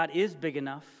says God is big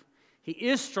enough, He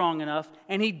is strong enough,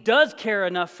 and He does care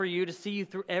enough for you to see you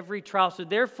through every trial. So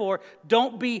therefore,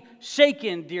 don't be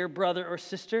shaken, dear brother or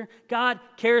sister. God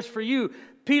cares for you.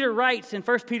 Peter writes in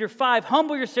 1 Peter 5,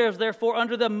 humble yourselves, therefore,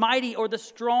 under the mighty or the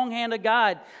strong hand of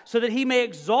God, so that He may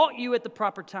exalt you at the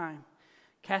proper time,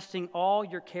 casting all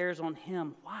your cares on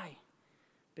Him. Why?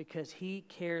 Because He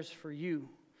cares for you.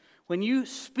 When you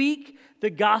speak the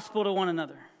gospel to one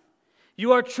another,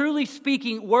 you are truly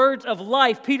speaking words of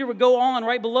life. Peter would go on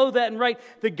right below that and write,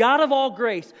 the God of all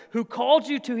grace, who called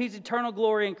you to His eternal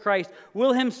glory in Christ,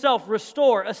 will Himself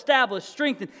restore, establish,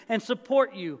 strengthen, and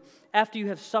support you after you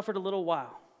have suffered a little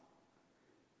while.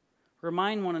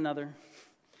 Remind one another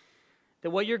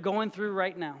that what you're going through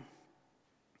right now,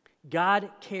 God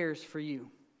cares for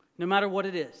you, no matter what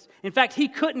it is. In fact, He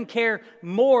couldn't care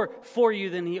more for you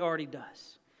than He already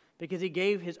does, because He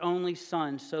gave His only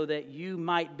Son so that you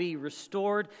might be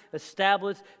restored,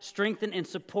 established, strengthened, and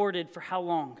supported for how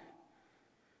long?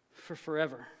 For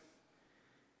forever.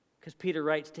 Because Peter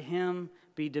writes, to Him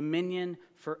be dominion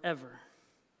forever.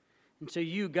 And so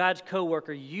you, God's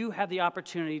co-worker, you have the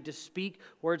opportunity to speak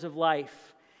words of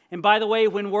life. And by the way,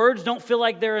 when words don't feel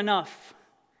like they're enough,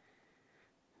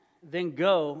 then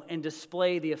go and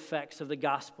display the effects of the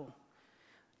gospel.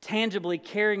 Tangibly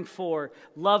caring for,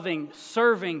 loving,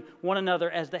 serving one another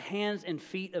as the hands and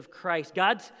feet of Christ.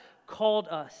 God's called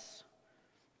us.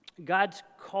 God's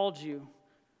called you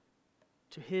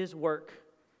to His work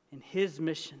and His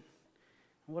mission.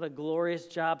 What a glorious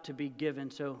job to be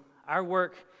given. So our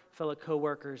work, fellow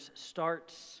co-workers,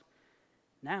 starts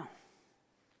now.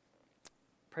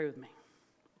 Pray with me.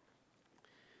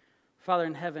 Father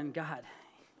in heaven, God,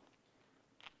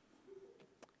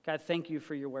 thank you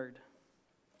for your word.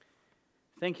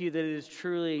 Thank you that it is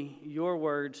truly your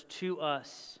words to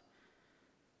us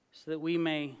so that we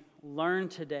may learn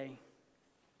today,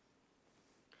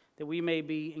 that we may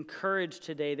be encouraged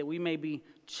today, that we may be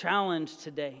challenged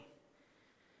today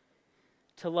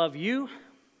to love you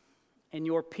and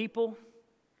your people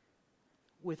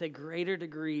with a greater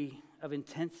degree of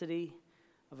intensity,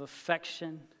 of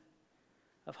affection,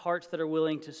 of hearts that are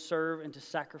willing to serve and to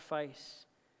sacrifice.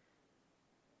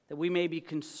 That we may be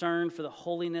concerned for the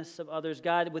holiness of others,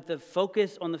 God, with the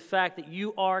focus on the fact that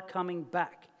you are coming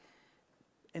back.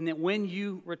 And that when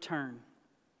you return,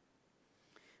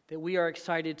 that we are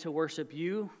excited to worship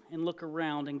you and look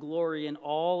around and glory in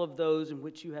all of those in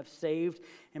which you have saved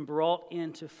and brought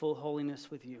into full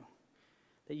holiness with you.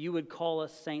 That you would call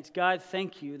us saints. God,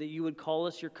 thank you that you would call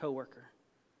us your co-worker.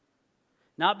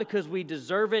 Not because we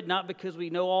deserve it, not because we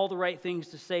know all the right things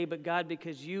to say, but God,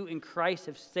 because you in Christ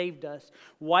have saved us,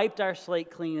 wiped our slate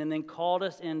clean, and then called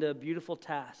us into a beautiful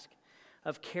task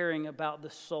of caring about the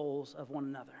souls of one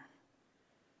another.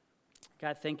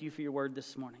 God, thank you for your word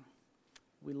this morning.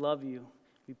 We love you.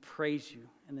 We praise you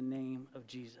in the name of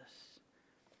Jesus.